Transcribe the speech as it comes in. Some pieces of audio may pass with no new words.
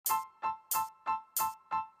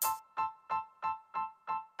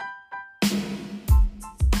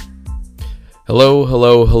Hello,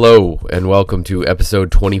 hello, hello, and welcome to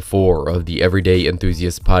episode 24 of the Everyday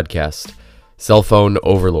Enthusiast podcast, Cell Phone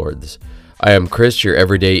Overlords. I am Chris, your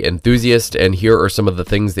everyday enthusiast, and here are some of the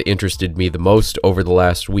things that interested me the most over the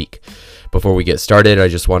last week. Before we get started, I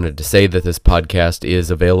just wanted to say that this podcast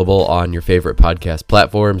is available on your favorite podcast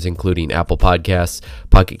platforms, including Apple Podcasts,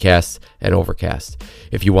 Pocket Casts, and Overcast.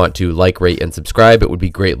 If you want to like, rate, and subscribe, it would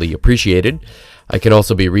be greatly appreciated. I can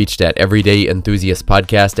also be reached at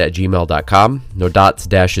everydayenthusiastpodcast@gmail.com. No dots,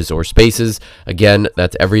 dashes, or spaces. Again,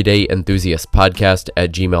 that's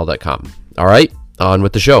everydayenthusiastpodcast@gmail.com. All right, on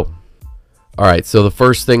with the show. All right, so the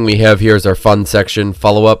first thing we have here is our fun section,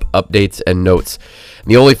 follow-up, updates, and notes.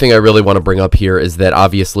 And the only thing I really want to bring up here is that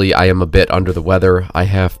obviously I am a bit under the weather. I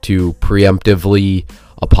have to preemptively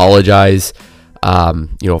apologize,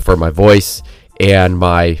 for my voice and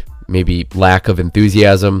my maybe lack of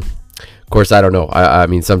enthusiasm. Of course, I don't know. I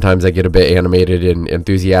mean, sometimes I get a bit animated and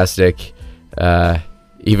enthusiastic,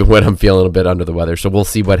 even when I'm feeling a bit under the weather. So we'll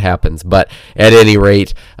see what happens. But at any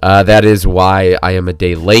rate, that is why I am a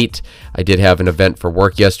day late. I did have an event for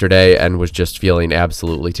work yesterday and was just feeling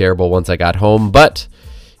absolutely terrible once I got home. But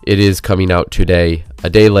it is coming out today, a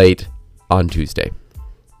day late on Tuesday.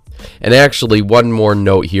 And actually, one more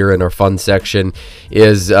note here in our fun section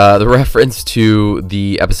is the reference to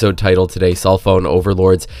the episode title today, Cell Phone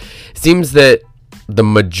Overlords. It seems that the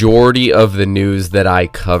majority of the news that I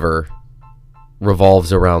cover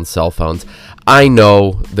revolves around cell phones. I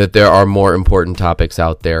know that there are more important topics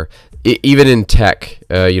out there, even in tech,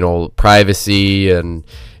 privacy and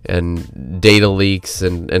data leaks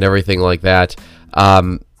and everything like that.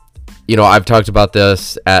 I've talked about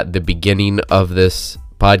this at the beginning of this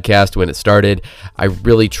podcast when it started. I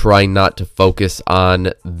really try not to focus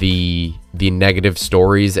on the negative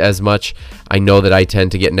stories as much. I know that I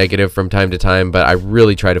tend to get negative from time to time, but I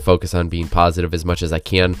really try to focus on being positive as much as I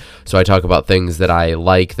can. So I talk about things that I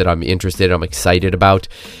like, that I'm interested, I'm excited about.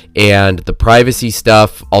 And the privacy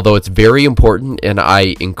stuff, although it's very important, and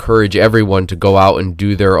I encourage everyone to go out and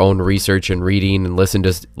do their own research and reading and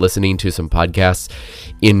listening to some podcasts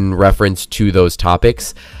in reference to those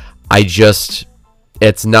topics.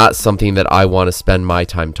 It's not something that I want to spend my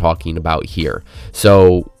time talking about here.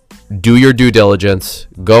 So do your due diligence,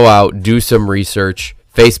 go out, do some research.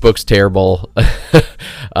 Facebook's terrible.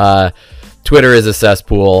 Twitter is a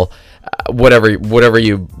cesspool. Whatever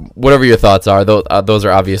your thoughts are. Those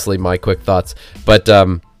are obviously my quick thoughts. But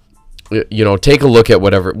take a look at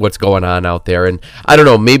what's going on out there. And I don't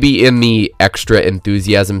know, maybe in the extra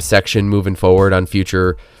enthusiasm section moving forward on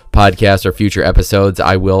future podcasts or future episodes,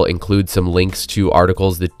 I will include some links to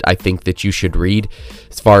articles that I think that you should read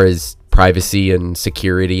as far as privacy and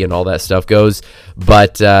security and all that stuff goes.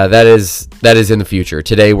 But that is in the future.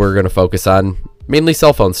 Today we're going to focus on mainly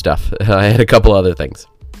cell phone stuff and a couple other things.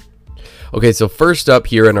 Okay, so first up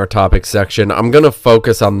here in our topics section, I'm going to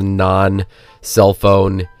focus on the non-cell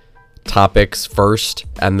phone topics first,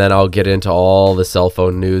 and then I'll get into all the cell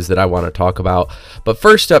phone news that I want to talk about. But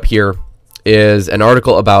first up here is an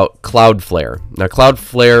article about Cloudflare. Now,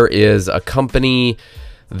 Cloudflare is a company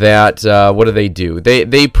that, what do? They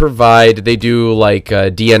do like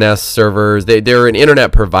DNS servers. They're an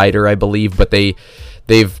internet provider, I believe, but they've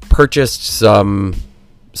purchased some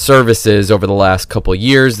services over the last couple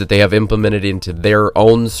years that they have implemented into their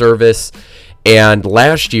own service. And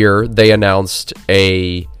last year, they announced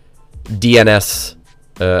a DNS,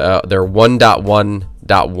 their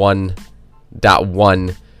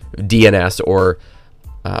 1.1.1.1 DNS, or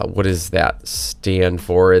what does that stand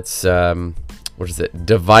for? It's what is it?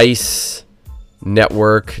 Device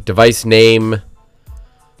network, device name.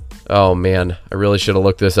 Oh man, I really should have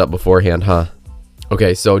looked this up beforehand, huh?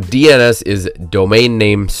 Okay, so DNS is domain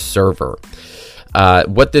name server.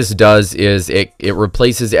 What this does is it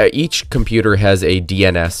replaces, each computer has a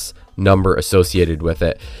DNS number associated with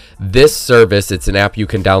it. This service, it's an app you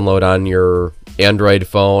can download on your Android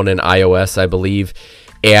phone and iOS, I believe.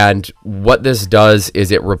 And what this does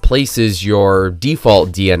is it replaces your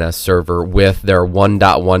default DNS server with their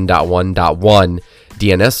 1.1.1.1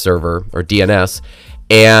 DNS server, or DNS,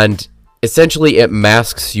 and essentially it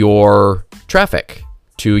masks your traffic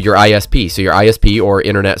to your ISP. So your ISP, or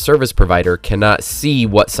internet service provider, cannot see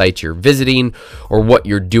what sites you're visiting or what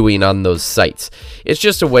you're doing on those sites. It's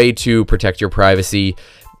just a way to protect your privacy.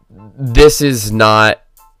 This is not,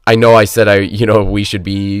 I know I said we should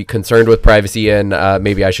be concerned with privacy, and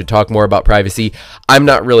maybe I should talk more about privacy. I'm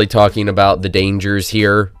not really talking about the dangers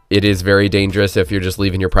here. It is very dangerous if you're just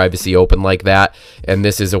leaving your privacy open like that, and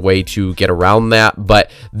this is a way to get around that.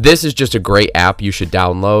 But this is just a great app you should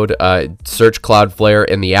download. Search Cloudflare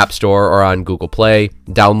in the App Store or on Google Play.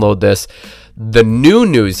 Download this. The new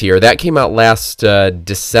news here, that came out last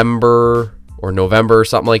December or November or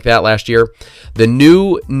something like that last year. The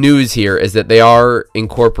new news here is that they are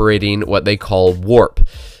incorporating what they call WARP.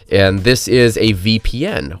 And this is a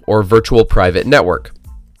VPN, or virtual private network.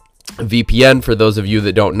 VPN, for those of you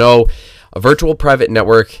that don't know, a virtual private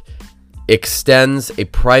network extends a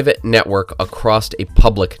private network across a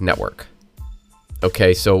public network.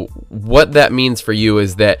 Okay, so what that means for you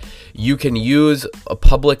is that you can use a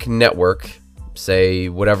public network, say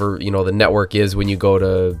whatever, you know, the network is when you go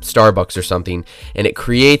to Starbucks or something, and it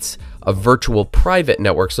creates a virtual private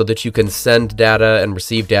network so that you can send data and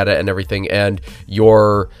receive data and everything, and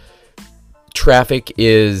your traffic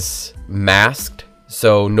is masked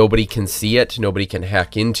so nobody can see it, nobody can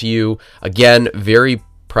hack into you. Again, very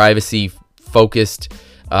privacy focused,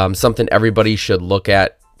 something everybody should look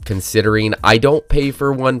at considering. I don't pay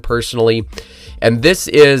for one personally, and this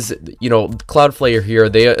is, you know, Cloudflare here,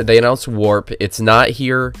 they announced WARP. It's not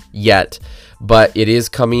here yet, but it is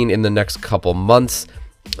coming in the next couple months.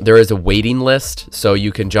 There is a waiting list, so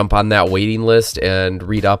you can jump on that waiting list and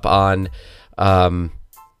read up on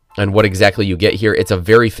what exactly you get here. It's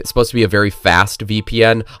supposed to be a very fast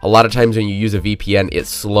VPN. A lot of times when you use a VPN, it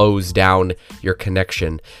slows down your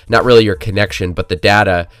connection. Not really your connection, but the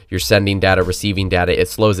data, you're sending data, receiving data, it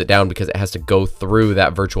slows it down because it has to go through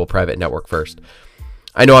that virtual private network first.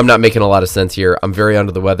 I know I'm not making a lot of sense here. I'm very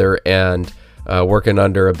under the weather and working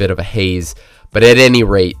under a bit of a haze. But at any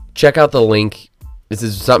rate, check out the link. This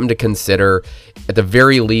is something to consider. At the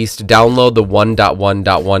very least, download the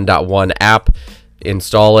 1.1.1.1 app,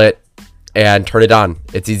 install it, and turn it on.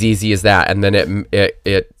 It's as easy as that. And then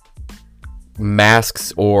it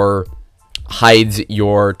masks or hides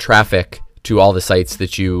your traffic to all the sites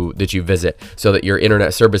that you visit, so that your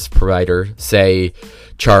internet service provider, say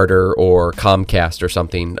Charter or Comcast or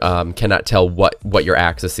something, cannot tell what you're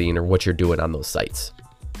accessing or what you're doing on those sites.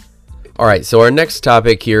 All right, so our next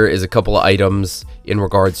topic here is a couple of items in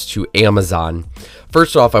regards to Amazon.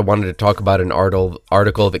 First off, I wanted to talk about an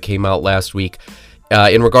article that came out last week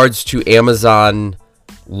in regards to Amazon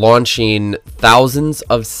launching thousands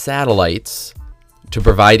of satellites to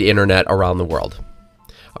provide internet around the world.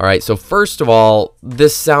 All right, so first of all,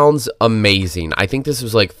 this sounds amazing. I think this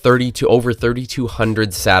was like over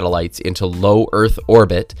 3,200 satellites into low Earth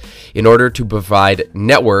orbit in order to provide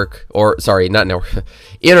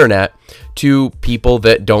internet to people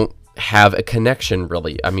that don't have a connection,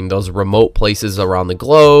 really. I mean, those remote places around the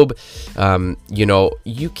globe, you know,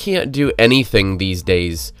 you can't do anything these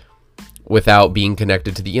days without being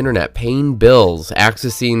connected to the internet, paying bills,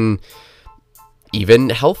 accessing even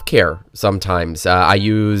healthcare sometimes. I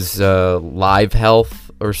use Live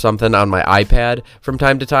Health or something on my iPad from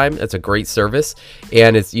time to time. That's a great service.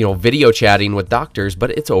 And it's, you know, video chatting with doctors,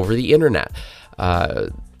 but it's over the internet.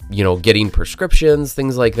 You know, getting prescriptions,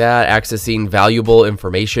 things like that, accessing valuable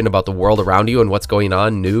information about the world around you and what's going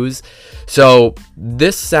on, news. So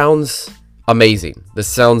this sounds amazing. This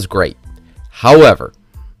sounds great. However,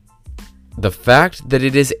 the fact that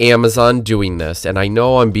it is Amazon doing this, and I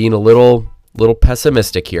know I'm being a little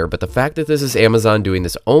pessimistic here, but the fact that this is Amazon doing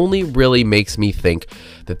this only really makes me think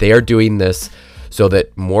that they are doing this so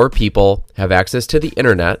that more people have access to the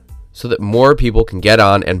internet, so that more people can get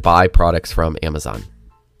on and buy products from Amazon.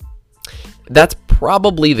 That's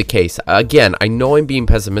probably the case. Again, I know I'm being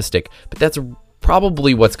pessimistic, but that's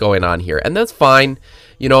probably what's going on here. And that's fine,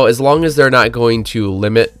 you know, as long as they're not going to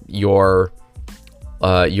limit your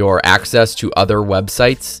access to other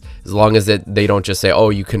websites, as long as they don't just say, oh,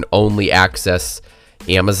 you can only access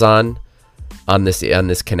Amazon on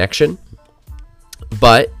this connection.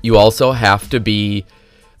 But you also have to be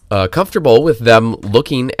comfortable with them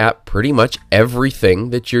looking at pretty much everything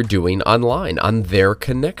that you're doing online on their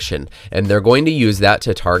connection, and they're going to use that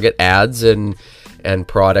to target ads and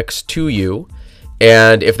products to you.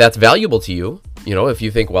 And if that's valuable to you, you know, if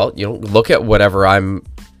you think, well, you know, look at whatever I'm,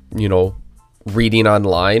 you know, reading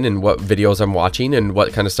online and what videos I'm watching and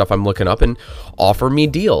what kind of stuff I'm looking up, and offer me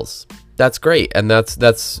deals. That's great, and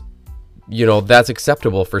that's you know, that's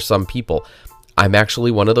acceptable for some people. I'm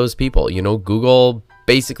actually one of those people. You know, Google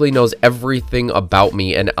basically knows everything about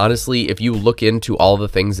me, and honestly, if you look into all the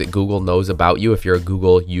things that Google knows about you, if you're a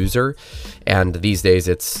Google user, and these days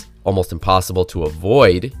it's almost impossible to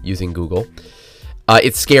avoid using Google,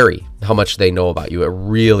 it's scary how much they know about you. It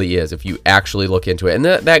really is, if you actually look into it. And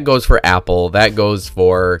that goes for Apple, that goes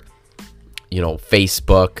for, you know,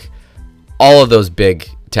 Facebook, all of those big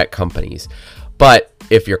tech companies. But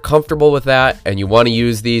if you're comfortable with that and you want to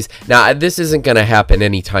use these, now this isn't going to happen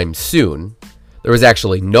anytime soon. There was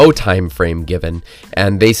actually no time frame given,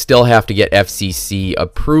 and they still have to get FCC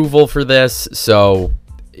approval for this. So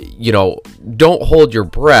don't hold your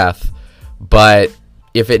breath, but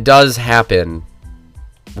if it does happen,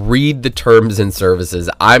 read the terms and services.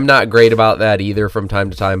 I'm not great about that either from time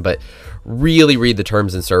to time, but really read the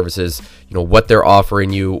terms and services, what they're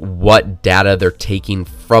offering you, what data they're taking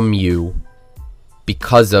from you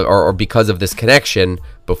because of this connection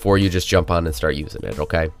before you just jump on and start using it,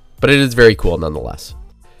 okay? But it is very cool nonetheless.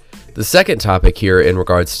 The second topic here in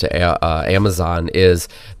regards to Amazon is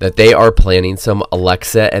that they are planning some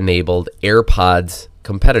Alexa-enabled AirPods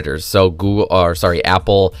competitors. So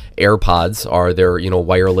Apple AirPods are their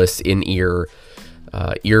wireless in-ear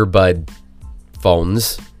earbud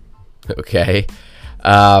phones, okay,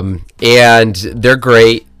 and they're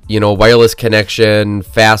great. Wireless connection,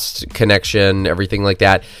 fast connection, everything like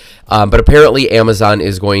that. But apparently Amazon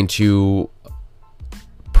is going to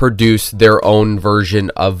produce their own version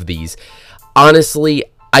of these. Honestly,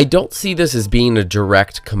 I don't see this as being a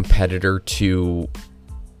direct competitor to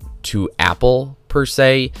Apple per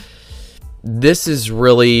se. This is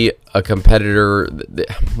really a competitor.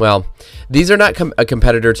 Well, these are not a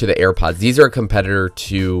competitor to the AirPods. These are a competitor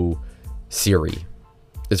to Siri,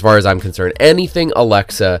 as far as I'm concerned. Anything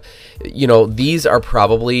Alexa, these are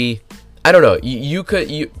probably, I don't know.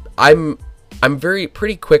 I'm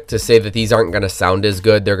pretty quick to say that these aren't going to sound as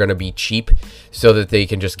good. They're going to be cheap so that they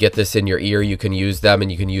can just get this in your ear. You can use them,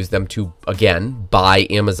 and you can use them to, again, buy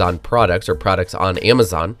Amazon products or products on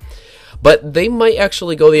Amazon. But they might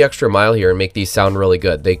actually go the extra mile here and make these sound really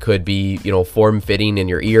good. They could be, form-fitting in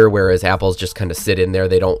your ear, whereas Apple's just kind of sit in there.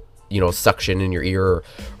 They don't, suction in your ear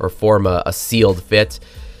or form a sealed fit.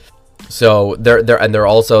 So they're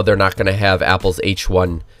not going to have Apple's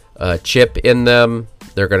H1 chip in them.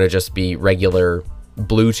 They're going to just be regular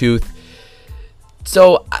Bluetooth.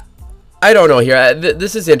 So I don't know here.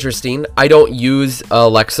 This is interesting. I don't use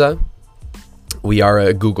Alexa. We are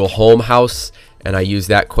a Google Home house, and I use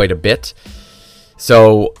that quite a bit.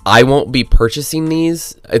 So I won't be purchasing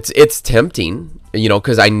these. It's tempting,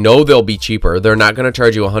 because I know they'll be cheaper. They're not going to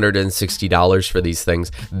charge you $160 for these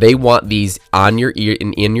things. They want these on your ear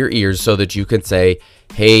and in your ears so that you can say,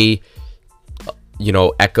 "Hey,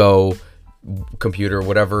 Echo, computer,"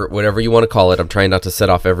 whatever you want to call it. I'm trying not to set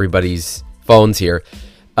off everybody's phones here.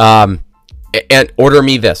 And order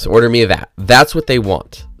me this, order me that. That's what they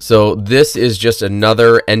want. So this is just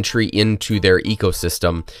another entry into their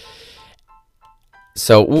ecosystem.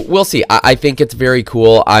 So we'll see. I think it's very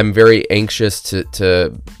cool. I'm very anxious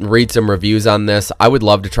to read some reviews on this. I would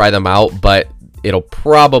love to try them out, but it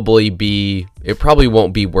probably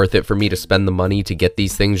won't be worth it for me to spend the money to get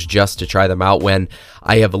these things just to try them out when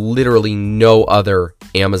I have literally no other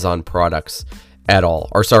Amazon products at all,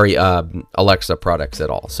 or Alexa products at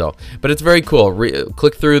all. So, but it's very cool.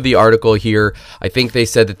 Click through the article here. I think they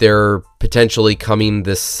said that they're potentially coming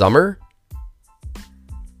this summer.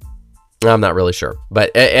 I'm not really sure,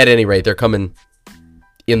 but at any rate, they're coming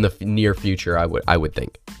in the near future, I would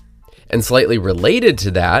think. And slightly related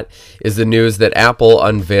to that is the news that Apple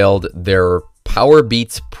unveiled their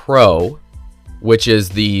Powerbeats Pro, which is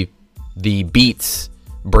the Beats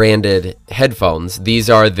branded headphones. These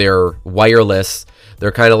are their wireless.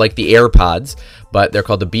 They're kind of like the AirPods, but they're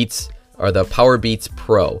called the Beats or the Powerbeats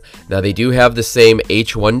Pro. Now they do have the same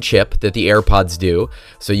H1 chip that the AirPods do,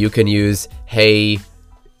 so you can use "Hey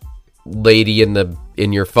lady"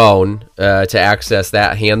 in your phone to access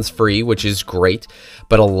that hands-free, which is great.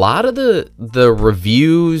 But a lot of the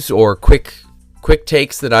reviews or quick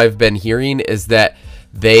takes that I've been hearing is that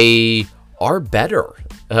they are better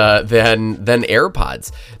than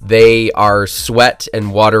AirPods. They are sweat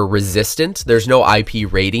and water resistant. There's no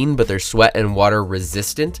IP rating, but they're sweat and water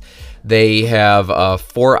resistant. They have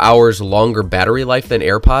 4 hours longer battery life than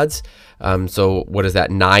AirPods. So what is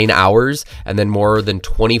that, 9 hours, and then more than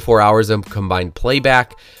 24 hours of combined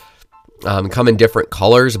playback. Come in different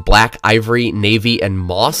colors: black, ivory, navy, and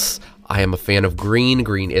moss. I am a fan of green.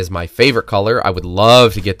 Green is my favorite color. I would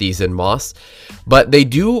love to get these in moss, but they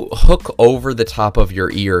do hook over the top of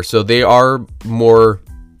your ear, so they are more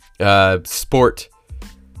sport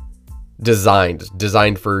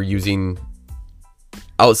designed for using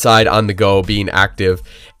outside, on the go, being active,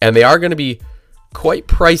 and they are going to be quite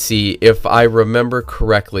pricey if I remember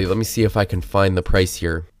correctly. Let me see if I can find the price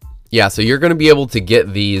here. Yeah, so you're going to be able to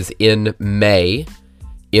get these in May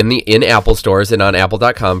in Apple stores and on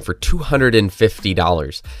apple.com for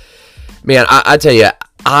 $250. Man, I tell you,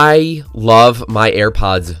 I love my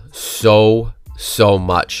AirPods so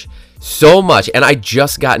much. So much. And I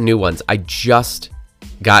just got new ones.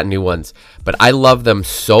 But I love them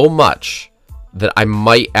so much that I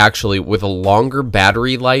might actually, with a longer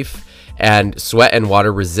battery life and sweat and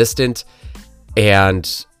water resistant,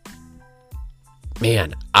 and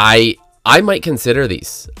man, I might consider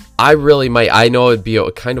these. I really might. I know it'd be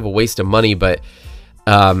kind of a waste of money, but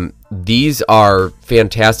these are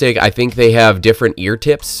fantastic. I think they have different ear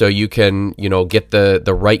tips, so you can, you know, get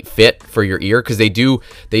the right fit for your ear, because they do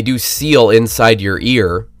seal inside your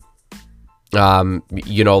ear.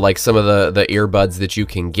 You know, like some of the earbuds that you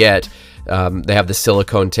can get, they have the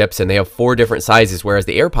silicone tips, and they have 4 different sizes. Whereas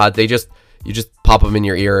the AirPods, you just pop them in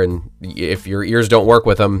your ear, and if your ears don't work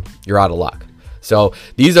with them, you're out of luck. So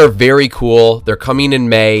these are very cool. They're coming in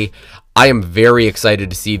May. I am very excited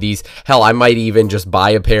to see these. Hell, I might even just buy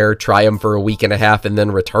a pair, try them for a week and a half, and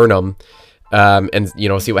then return them, and, you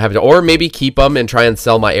know, see what happens. Or maybe keep them and try and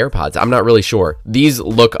sell my AirPods. I'm not really sure. These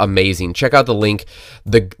look amazing. Check out the link.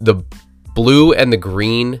 The blue and the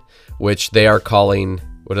green, which they are calling,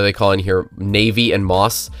 what are they calling here? Navy and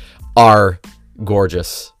moss, are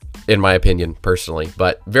gorgeous, in my opinion, personally.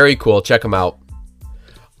 But very cool. Check them out.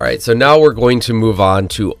 All right, so now we're going to move on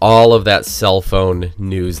to all of that cell phone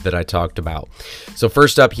news that I talked about. So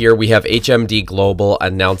first up here, we have HMD Global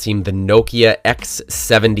announcing the Nokia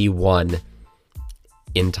X71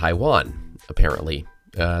 in Taiwan. Apparently,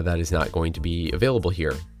 that is not going to be available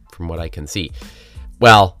here, from what I can see.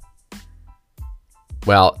 Well,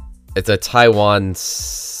 it's a Taiwan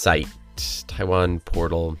site. Taiwan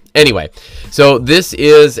portal. Anyway, so this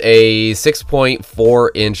is a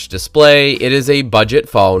 6.4-inch display. It is a budget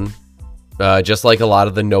phone, just like a lot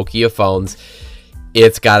of the Nokia phones.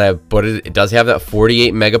 It's got it does have that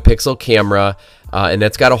 48 megapixel camera, and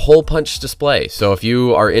it's got a hole punch display. So if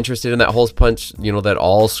you are interested in that hole punch, you know, that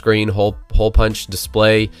all screen hole punch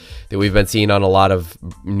display that we've been seeing on a lot of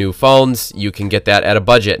new phones, you can get that at a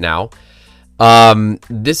budget now.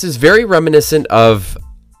 This is very reminiscent of,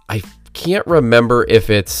 I can't remember if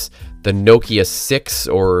it's the Nokia 6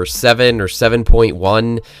 or 7 or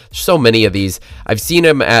 7.1. There's so many of these. I've seen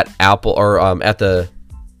them at Apple, or at the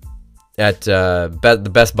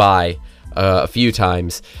Best Buy a few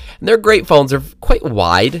times. And they're great phones. They're quite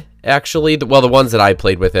wide, actually. The ones that I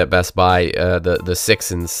played with at Best Buy, the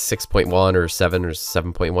 6 and 6.1 or 7 or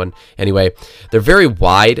 7.1. Anyway, they're very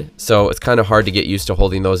wide, so it's kind of hard to get used to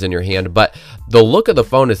holding those in your hand. But the look of the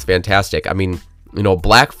phone is fantastic. I mean, you know,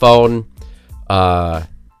 black phone,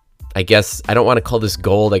 I guess, I don't want to call this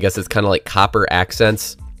gold. I guess it's kind of like copper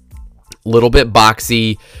accents. A little bit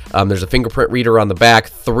boxy. There's a fingerprint reader on the back,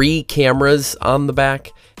 3 cameras on the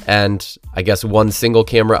back, and I guess 1 single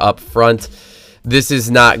camera up front. This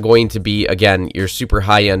is not going to be, again, your super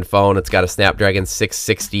high-end phone. It's got a Snapdragon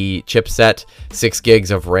 660 chipset, 6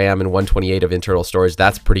 gigs of RAM, and 128 of internal storage.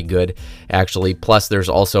 That's pretty good, actually. Plus, there's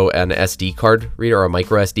also an SD card reader, or a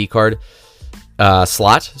micro SD card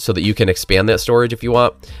slot, so that you can expand that storage if you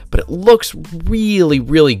want. But it looks really,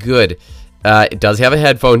 really good. It does have a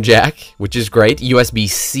headphone jack, which is great,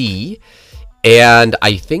 USB-C, and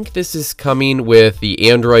I think this is coming with the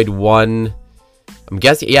Android One, I'm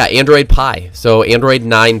guessing, yeah, Android Pie. So Android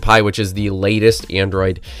 9 Pie, which is the latest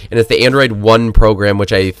Android, and it's the Android One program,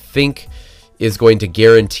 which I think is going to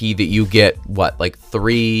guarantee that you get, what, like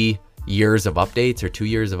 3 years of updates or 2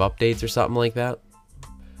 years of updates or something like that.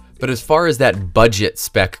 But as far as that budget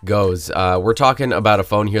spec goes, we're talking about a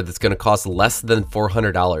phone here that's going to cost less than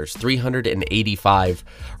 $400, $385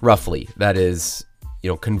 roughly. That is,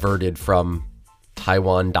 you know, converted from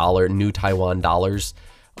new Taiwan dollars,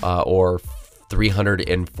 or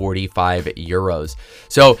 345 euros.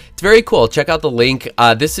 So it's very cool. Check out the link.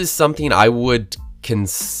 This is something I would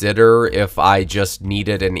consider if I just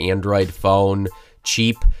needed an Android phone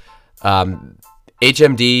cheap.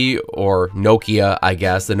 HMD, or Nokia, I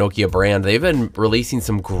guess, the Nokia brand, they've been releasing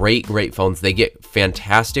some great phones. They get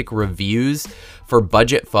fantastic reviews for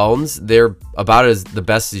budget phones. They're about as the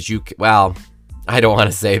best as you, well, I don't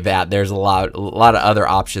want to say that. There's a lot of other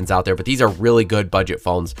options out there, but these are really good budget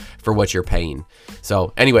phones for what you're paying.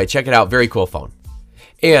 So anyway, check it out. Very cool phone.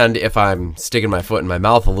 And if I'm sticking my foot in my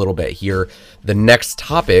mouth a little bit here, the next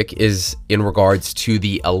topic is in regards to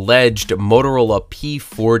the alleged Motorola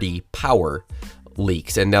P40 Power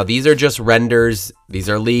leaks. And now these are just renders. These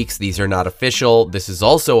are leaks. These are not official. This is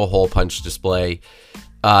also a hole punch display,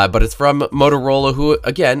 but it's from Motorola, who,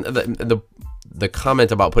 again, the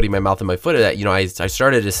comment about putting my mouth in my foot, that, you know, I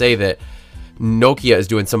started to say that Nokia is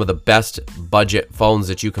doing some of the best budget phones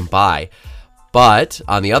that you can buy. But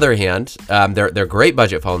on the other hand, they're great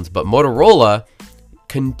budget phones, but Motorola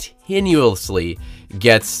continuously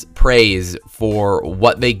gets praise for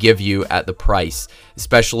what they give you at the price,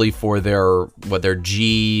 especially for their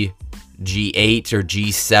G8 or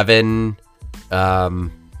G7.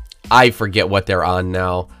 I forget what they're on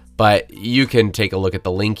now, but you can take a look at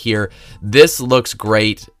the link here. This looks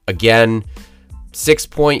great. Again,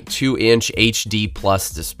 6.2-inch HD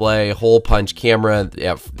plus display, hole punch camera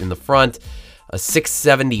in the front, a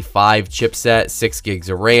 675 chipset, 6 gigs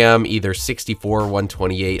of RAM, either 64 or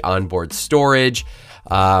 128 onboard storage.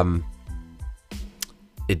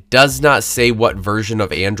 It does not say what version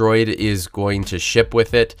of Android is going to ship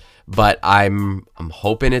with it, but I'm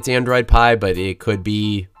hoping it's Android Pie, but it could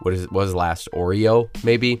be, what was last, Oreo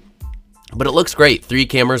maybe? But it looks great. 3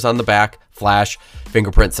 cameras on the back, flash,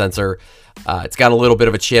 fingerprint sensor. It's got a little bit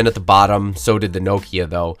of a chin at the bottom. So did the Nokia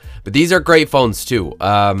though. But these are great phones too.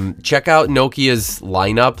 Check out Nokia's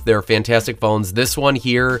lineup. They're fantastic phones. This one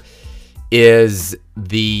here is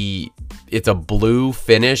it's a blue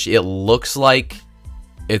finish. It looks like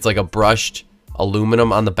it's like a brushed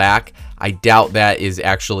aluminum on the back. I doubt that is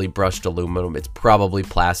actually brushed aluminum. It's probably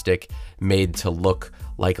plastic made to look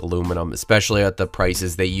like aluminum, especially at the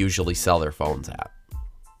prices they usually sell their phones at.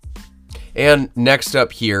 And next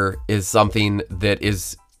up here is something that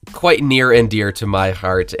is quite near and dear to my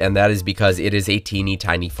heart, and that is because it is a teeny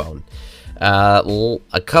tiny phone.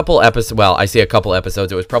 A couple episodes, well, I say a couple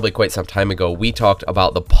episodes, it was probably quite some time ago, we talked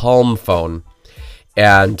about the Palm phone,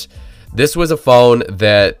 and this was a phone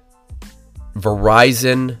that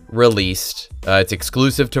Verizon released. It's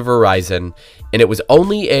exclusive to Verizon, and it was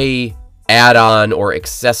only a add-on or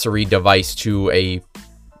accessory device to a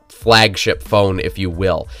flagship phone, if you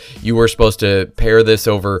will. You were supposed to pair this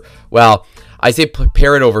over, well, I say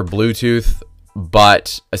pair it over Bluetooth,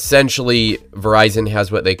 but essentially Verizon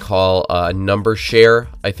has what they call a number share,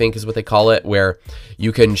 I think is what they call it, where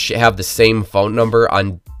you can have the same phone number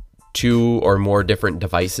on 2 or more different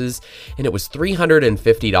devices, and it was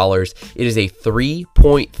 $350. It is a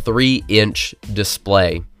 3.3-inch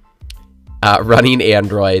display running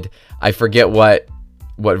Android. I forget what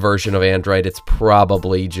version of Android. It's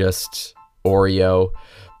probably just Oreo,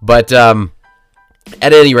 but at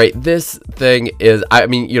any rate, this thing is, I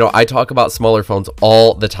mean, you know, I talk about smaller phones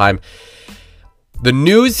all the time. The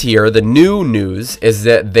news here, the new news, is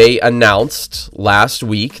that they announced last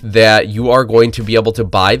week that you are going to be able to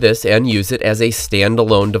buy this and use it as a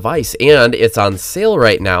standalone device. And it's on sale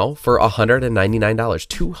right now for $199,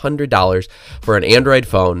 $200 for an Android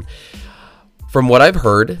phone. From what I've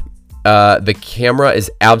heard, the camera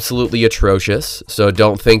is absolutely atrocious, so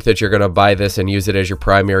don't think that you're going to buy this and use it as your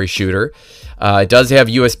primary shooter. It does have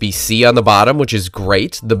USB-C on the bottom, which is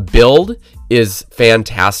great. The build is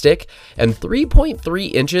fantastic, and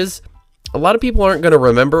 3.3 inches, a lot of people aren't going to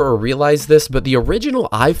remember or realize this, but the original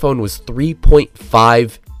iPhone was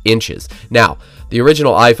 3.5 inches. Now, the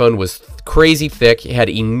original iPhone was crazy thick. It had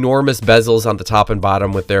enormous bezels on the top and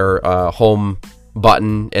bottom with their home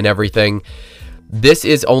button and everything. This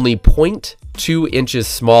is only 0.2 inches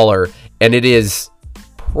smaller, and it is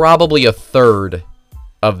probably a third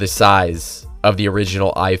of the size of the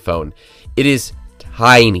original iPhone. It is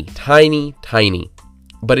tiny, tiny, tiny,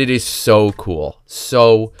 but it is so cool.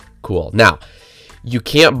 So cool. Now, you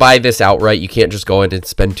can't buy this outright. You can't just go in and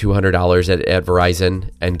spend $200 at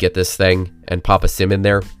Verizon and get this thing and pop a SIM in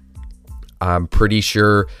there. I'm pretty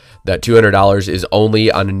sure that $200 is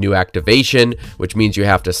only on a new activation, which means you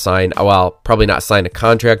have to sign, well, probably not sign a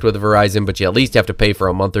contract with Verizon, but you at least have to pay for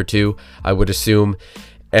a month or two, I would assume,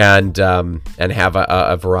 and have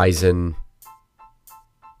a Verizon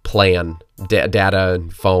plan, data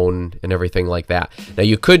and phone and everything like that. Now,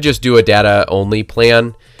 you could just do a data only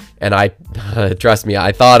plan, and I trust me,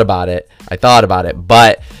 I thought about it,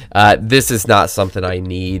 but this is not something I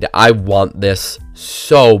need. I want this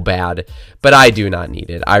so bad, but I do not need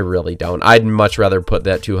it. I really don't. I'd much rather put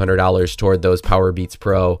that $200 toward those Powerbeats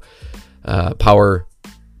Pro, Powerbeats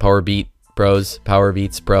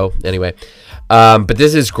Pro. Anyway, but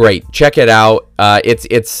this is great. Check it out. It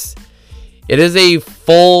is a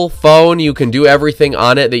full phone. You can do everything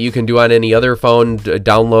on it that you can do on any other phone.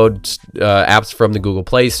 Download apps from the Google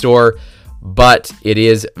Play Store, but it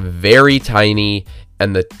is very tiny,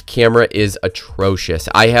 and the camera is atrocious.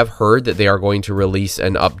 I have heard that they are going to release a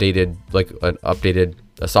software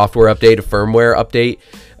update, a firmware update,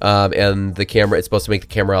 and the camera, it's supposed to make the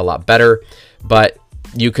camera a lot better. But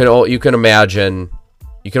you can imagine,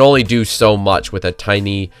 you can only do so much with a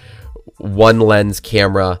tiny one lens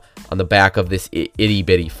camera on the back of this itty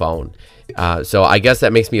bitty phone. So I guess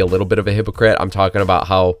that makes me a little bit of a hypocrite. I'm talking about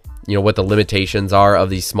how, you know, what the limitations are of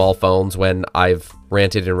these small phones when I've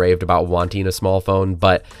ranted and raved about wanting a small phone,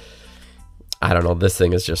 but I don't know, this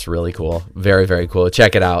thing is just really cool. Very, very cool.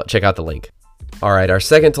 Check it out. Check out the link. All right, our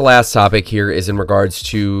second to last topic here is in regards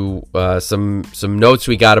to some notes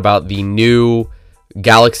we got about the new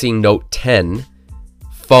Galaxy Note 10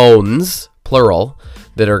 phones, plural,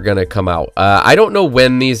 that are going to come out. I don't know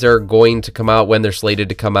when these are going to come out, when they're slated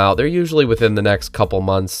to come out. They're usually within the next couple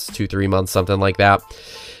months, 2-3 months, something like that.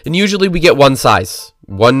 And usually we get one size,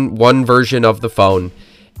 one version of the phone,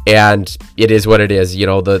 and it is what it is. You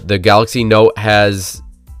know, the Galaxy Note has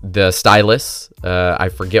the stylus. I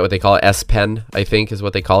forget what they call it. S Pen, I think, is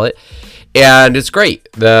what they call it, and it's great.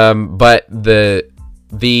 But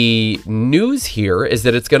the news here is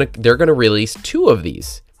that they're gonna release 2 of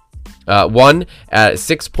these. One at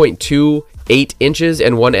 6.28 inches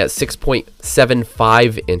and one at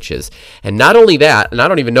 6.75 inches. And not only that, and I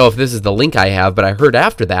don't even know if this is the link I have, but I heard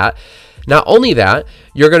after that, not only that,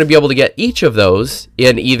 you're going to be able to get each of those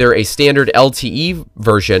in either a standard LTE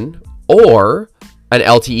version or an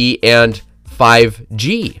LTE and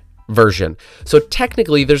 5G version. So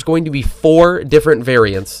technically, there's going to be 4 different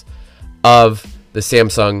variants of the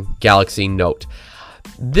Samsung Galaxy Note.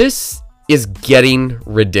 This is getting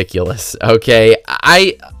ridiculous. Okay,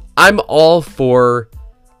 I'm all for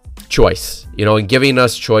choice, you know, and giving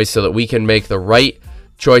us choice so that we can make the right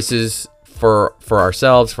choices for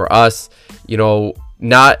ourselves, for us. You know,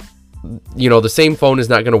 not, you know, the same phone is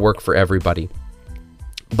not going to work for everybody.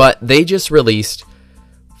 But they just released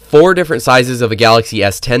 4 different sizes of the Galaxy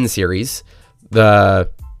S10 series. The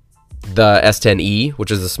S10e, which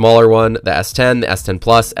is the smaller one, the S10, the S10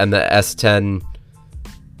 Plus, and the S10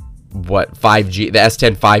 5G, the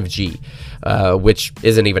S10 5G, which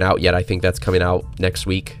isn't even out yet. I think that's coming out next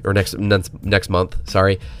week or next month.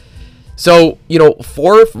 Sorry. So, you know,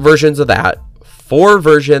 4 versions of that, 4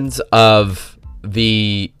 versions of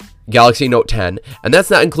the Galaxy Note 10, and that's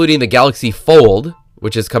not including the Galaxy Fold,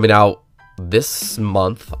 which is coming out this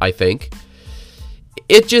month, I think.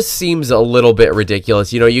 It just seems a little bit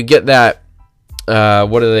ridiculous. You know, you get that,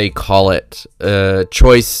 what do they call it?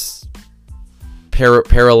 Choice.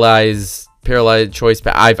 Paralyzed choice.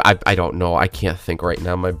 I don't know. I can't think right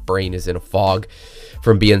now. My brain is in a fog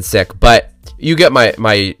from being sick. But you get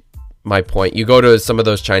my point. You go to some of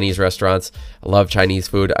those Chinese restaurants. I love Chinese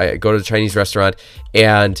food. I go to the Chinese restaurant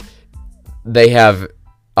and they have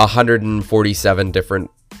 147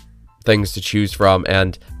 different things to choose from.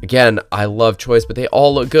 And again, I love choice, but they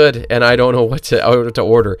all look good, and I don't know what to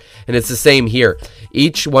order. And it's the same here.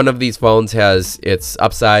 Each one of these phones has its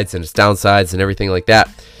upsides and its downsides and everything like that.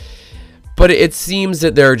 But it seems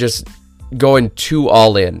that they're just going too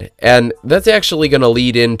all in. And that's actually going to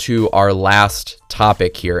lead into our last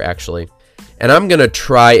topic here, actually. And I'm going to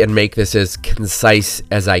try and make this as concise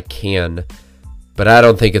as I can, but I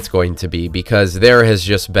don't think it's going to be, because there has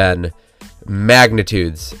just been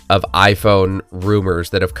magnitudes of iPhone rumors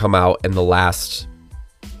that have come out in the last,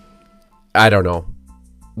 I don't know,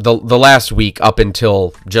 the last week up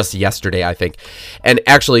until just yesterday, I think. And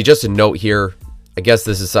actually, just a note here, I guess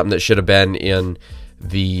this is something that should have been in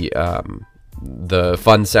the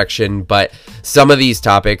fun section, but some of these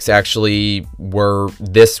topics actually were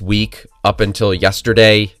this week up until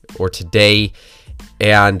yesterday or today,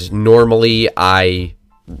 and normally I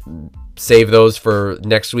save those for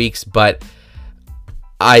next week's, but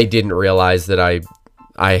I didn't realize that I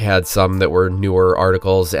had some that were newer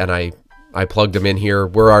articles, and I plugged them in here.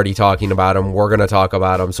 We're already talking about them. We're going to talk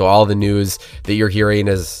about them. So all the news that you're hearing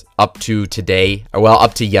is up to today, well,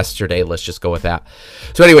 up to yesterday. Let's just go with that.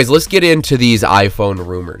 So anyways, let's get into these iPhone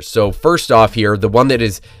rumors. So first off here, the one that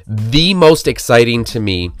is the most exciting to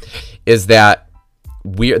me is that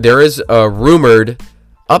there is a rumored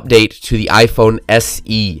update to the iPhone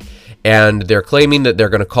SE. And they're claiming that they're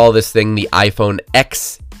going to call this thing the iPhone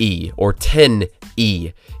XE, or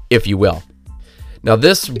 10e, if you will. Now,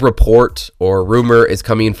 this report or rumor is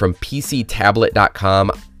coming from PCTablet.com.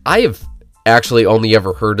 I have actually only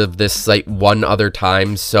ever heard of this site one other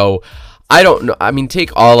time, so I don't know. I mean, take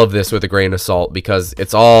all of this with a grain of salt, because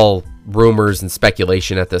it's all rumors and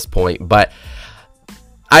speculation at this point. But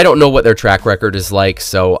I don't know what their track record is like,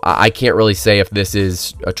 so I can't really say if this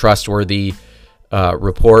is a trustworthy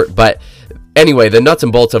report. But anyway, the nuts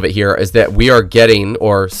and bolts of it here is that we are getting,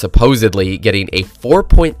 or supposedly getting, a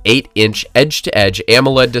 4.8 inch edge-to-edge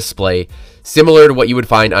AMOLED display similar to what you would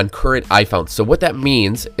find on current iPhones. So what that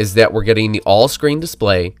means is that we're getting the all-screen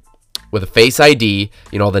display with a Face ID.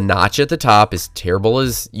 You know, the notch at the top, as terrible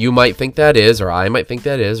as you might think that is, or I might think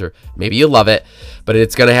that is, or maybe you love it, but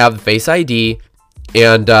it's going to have the Face ID,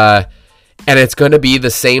 and it's going to be the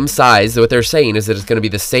same size. What they're saying is that it's going to be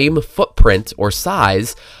the same footprint or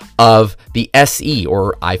size of the SE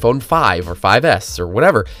or iPhone 5 or 5S or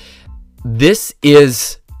whatever. This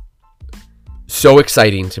is so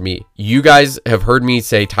exciting to me. You guys have heard me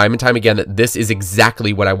say time and time again that this is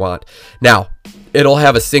exactly what I want. Now, it'll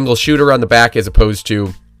have a single shooter on the back as opposed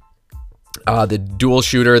to the dual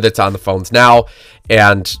shooter that's on the phones now,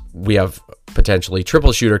 and we have potentially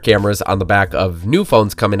triple shooter cameras on the back of new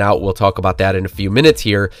phones coming out. We'll talk about that in a few minutes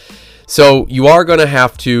here. So you are going to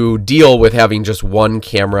have to deal with having just one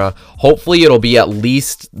camera. Hopefully it'll be at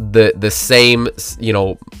least the same,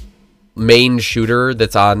 main shooter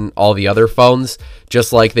that's on all the other phones,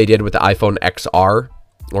 just like they did with the iPhone XR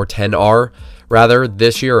or XR rather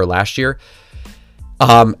this year or last year.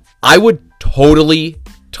 I would totally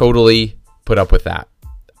put up with that.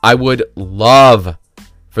 I would love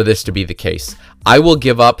for this to be the case. I will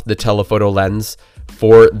give up the telephoto lens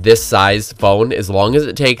for this size phone as long as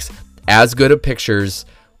it takes as good of pictures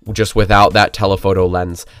just without that telephoto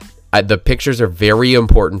lens. The pictures are very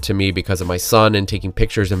important to me because of my son and taking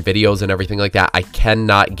pictures and videos and everything like that. I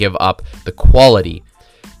cannot give up the quality,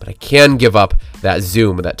 but I can give up that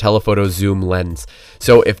zoom, that telephoto zoom lens.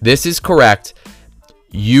 So if this is correct,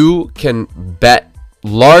 you can bet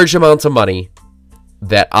large amounts of money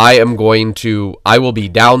that I will be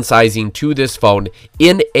downsizing to this phone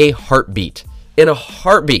in a heartbeat,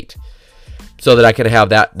 so that I can have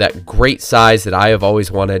that great size that I have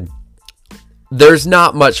always wanted. There's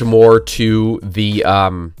not much more to the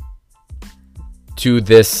to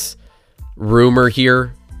this rumor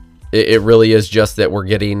here. It really is just that we're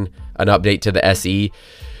getting an update to the SE.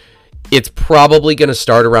 It's probably going to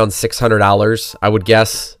start around $600, I would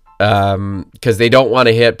guess, because they don't want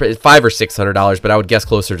to hit $500 or $600, but I would guess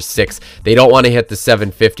closer to $600. They don't want to hit the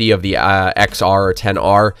 $750 of the XR or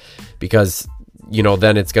XR because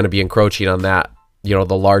then it's going to be encroaching on that, the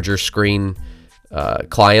larger screen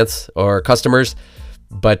clients or customers.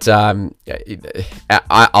 But I'll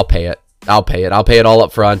pay it. I'll pay it all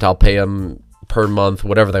up front. I'll pay them per month,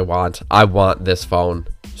 whatever they want. I want this phone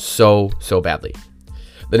so badly.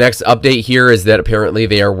 The next update here is that apparently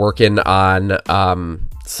they are working on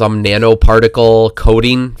some nanoparticle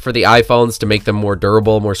coating for the iPhones to make them more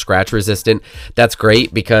durable, more scratch resistant. That's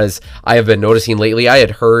great because I have been noticing lately, I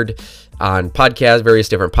had heard on podcasts, various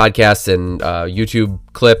different podcasts and YouTube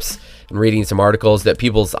clips and reading some articles that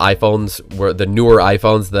people's iPhones were, the newer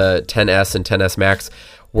iPhones, the XS and XS Max,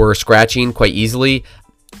 were scratching quite easily.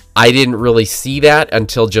 I didn't really see that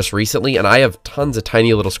until just recently, and I have tons of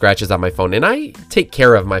tiny little scratches on my phone, and I take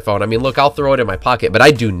care of my phone. I mean, look, I'll throw it in my pocket, but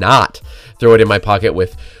I do not throw it in my pocket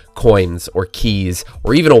with coins or keys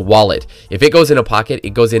or even a wallet. If it goes in a pocket,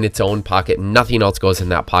 it goes in its own pocket. Nothing else goes in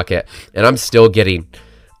that pocket, and I'm still getting,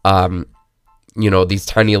 these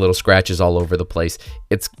tiny little scratches all over the place.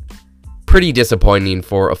 It's pretty disappointing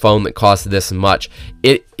for a phone that costs this much.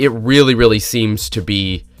 It really seems to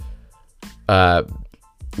be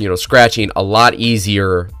scratching a lot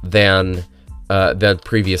easier than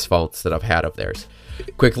previous phones that I've had of theirs.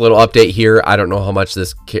 Quick little update here. I don't know how much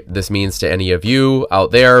this means to any of you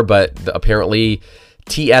out there, but apparently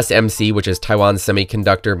TSMC, which is Taiwan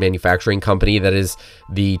Semiconductor Manufacturing Company, that is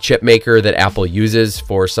the chip maker that Apple uses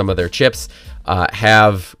for some of their chips,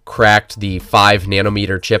 have cracked the 5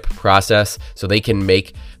 nanometer chip process, so they can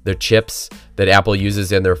make the chips that Apple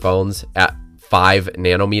uses in their phones at 5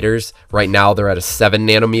 nanometers. Right now they're at a 7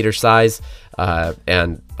 nanometer size,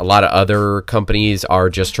 and a lot of other companies are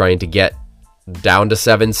just trying to get down to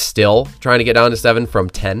 7, still trying to get down to 7 from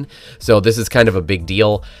 10. So this is kind of a big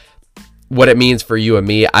deal. What it means for you and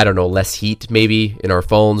me, I don't know, less heat maybe in our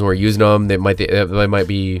phones when we're using them. They might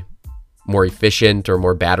be more efficient or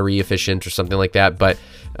more battery efficient or something like that, but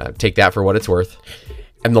take that for what it's worth.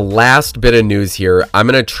 And the last bit of news here, I'm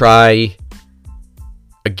going to try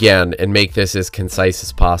again and make this as concise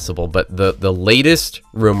as possible, but the latest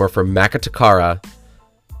rumor from Macatakara,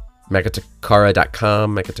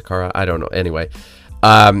 Macatakara, I don't know, anyway,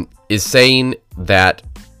 is saying that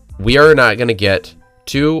we are not going to get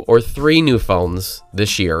 2 or 3 new phones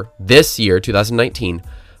this year, 2019,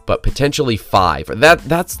 but potentially 5.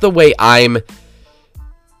 That's the way I'm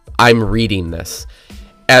reading this.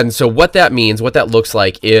 And so what that means, what that looks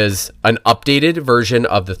like, is an updated version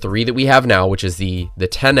of the 3 that we have now, which is the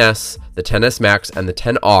XS, the XS Max, and the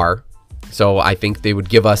XR. So I think they would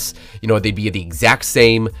give us, they'd be the exact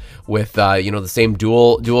same with, the same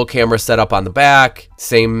dual camera setup on the back,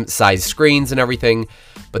 same size screens and everything.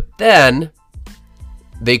 But then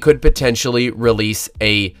they could potentially release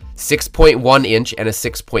a 6.1 inch and a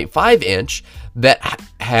 6.5 inch that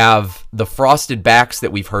have the frosted backs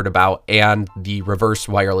that we've heard about and the reverse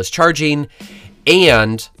wireless charging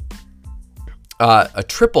and a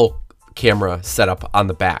triple camera setup on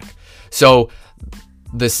the back. So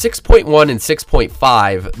the 6.1 and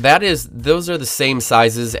 6.5, those are the same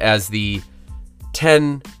sizes as the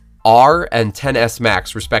XR and XS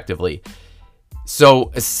Max respectively.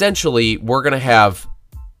 So essentially we're going to have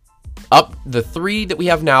three that we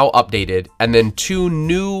have now updated, and then two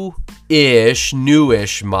newish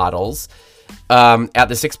models at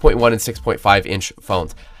the 6.1 and 6.5 inch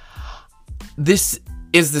phones. This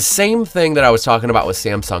is the same thing that I was talking about with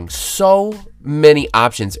Samsung. So many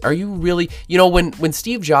options. Are you really, when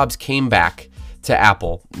Steve Jobs came back to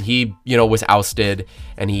Apple, he, was ousted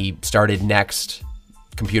and he started Next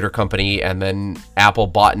computer company, and then Apple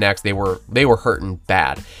bought Next. They were hurting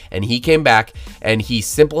bad. And he came back and he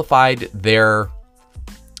simplified their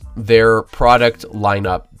product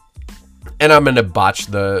lineup. And I'm going to botch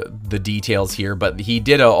the details here, but he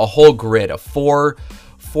did a whole grid, a four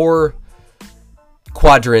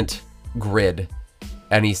quadrant grid.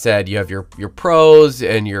 And he said you have your pros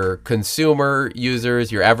and your consumer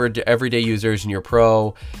users, your average everyday users, and your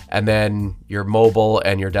pro, and then your mobile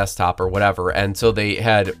and your desktop or whatever. And so they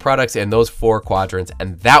had products in those four quadrants,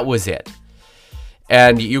 and that was it.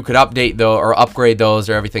 And you could update those or upgrade those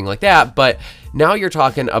or everything like that. But now you're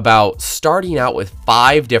talking about starting out with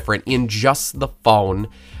 5 different in just the phone.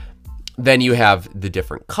 Then you have the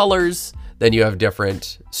different colors. Then you have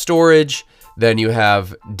different storage. Then you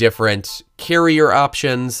have different carrier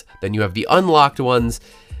options. Then you have the unlocked ones.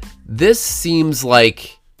 This seems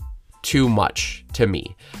like too much to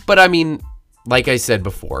me. But I mean, like I said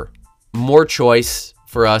before, more choice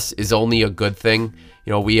for us is only a good thing.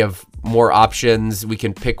 We have more options. We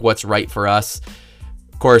can pick what's right for us.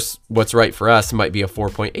 Of course, what's right for us might be a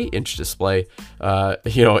 4.8 inch display,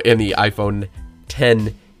 in the iPhone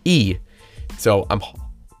XE. So I'm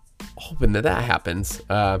hoping that happens.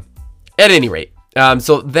 At any rate,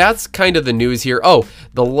 so that's kind of the news here. Oh,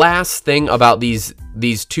 the last thing about these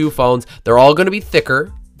two phones, they're all going to be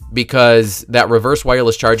thicker because that reverse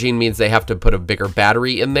wireless charging means they have to put a bigger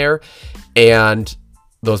battery in there, and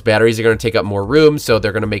those batteries are going to take up more room, so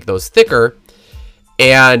they're going to make those thicker.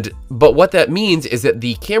 But what that means is that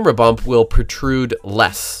the camera bump will protrude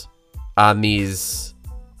less on these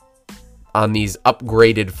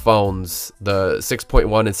upgraded phones, the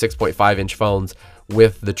 6.1 and 6.5 inch phones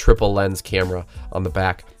with the triple lens camera on the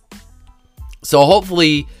back. So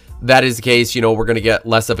hopefully that is the case. We're going to get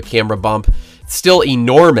less of a camera bump. It's still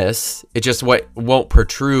enormous. It just won't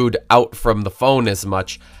protrude out from the phone as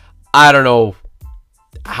much. I don't know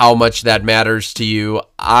how much that matters to you.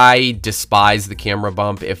 I despise the camera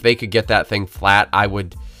bump. If they could get that thing flat,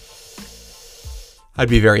 I'd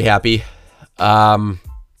be very happy.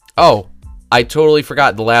 I totally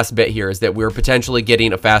forgot the last bit here is that we're potentially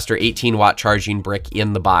getting a faster 18-watt charging brick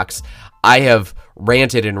in the box. I have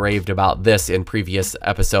ranted and raved about this in previous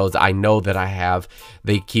episodes. I know that I have.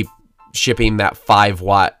 They keep shipping that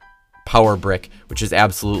 5-watt power brick, which is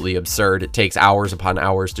absolutely absurd. It takes hours upon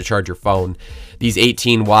hours to charge your phone. These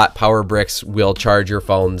 18-watt power bricks will charge your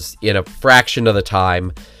phones in a fraction of the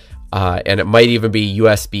time, and it might even be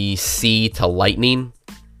USB-C to Lightning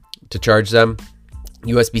to charge them.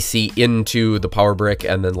 USB-C into the power brick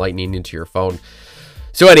and then Lightning into your phone.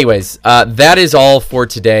 So anyways, that is all for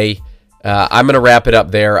today. I'm going to wrap it up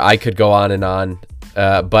there. I could go on and on,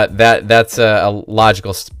 but that's a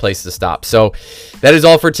logical place to stop. So that is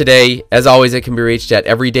all for today. As always, it can be reached at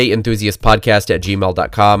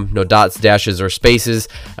everydayenthusiastpodcast@gmail.com. No dots, dashes, or spaces.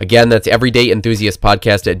 Again, that's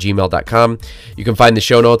everydayenthusiastpodcast@gmail.com. You can find the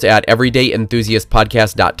show notes at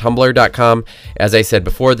everydayenthusiastpodcast.tumblr.com. As I said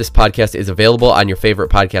before, this podcast is available on your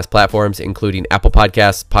favorite podcast platforms, including Apple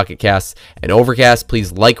Podcasts, Pocket Casts, and Overcast.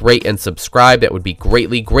 Please like, rate, and subscribe. That would be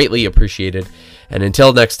greatly, greatly appreciated. And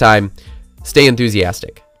until next time, stay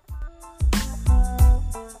enthusiastic.